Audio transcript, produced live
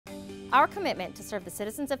Our commitment to serve the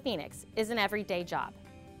citizens of Phoenix is an everyday job,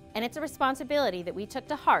 and it's a responsibility that we took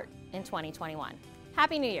to heart in 2021.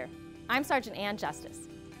 Happy New Year. I'm Sergeant Ann Justice.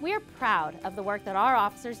 We are proud of the work that our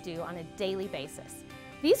officers do on a daily basis.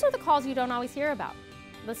 These are the calls you don't always hear about,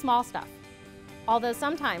 the small stuff. Although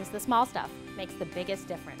sometimes the small stuff makes the biggest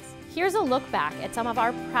difference. Here's a look back at some of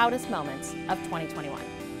our proudest moments of 2021.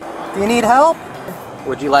 Do you need help?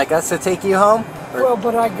 Would you like us to take you home? Well,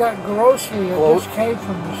 but I got groceries that just came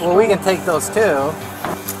from the store. Well, we can take those too.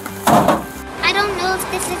 I don't know if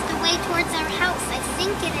this is the way towards our house. I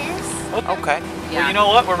think it is. Okay. Yeah. Well, you know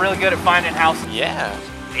what? We're really good at finding houses. Yeah.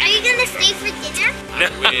 Are you gonna stay for dinner?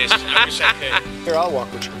 I wish I could. Here, I'll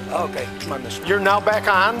walk with you. Okay. Come on, mister. You're now back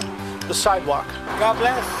on the sidewalk. God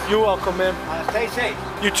bless. You're welcome, man. Stay safe.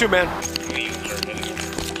 You too, man.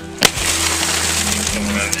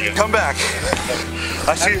 Come back.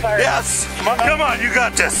 I see. Yes. Come on, you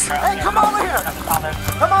got this. Hey, come over here.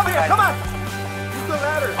 Come over here. Come on. Use the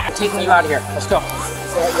ladder. I'm taking you out of here. Let's go.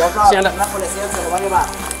 Stand up.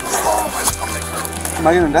 Am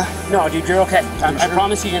I gonna die? No, dude, you're okay. I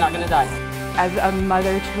promise you, you're not gonna die. As a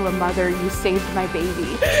mother to a mother, you saved my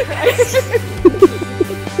baby.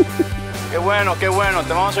 Qué bueno, qué bueno.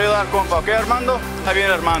 Te vamos a ayudar, compa. ¿Ok, Armando? Está bien,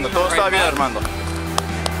 Armando. Todo está bien, Armando.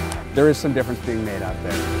 There is some difference being made out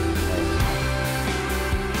there.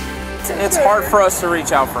 It's hard for us to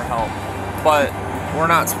reach out for help, but we're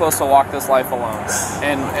not supposed to walk this life alone.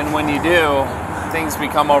 And when you do, things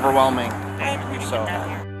become overwhelming. So.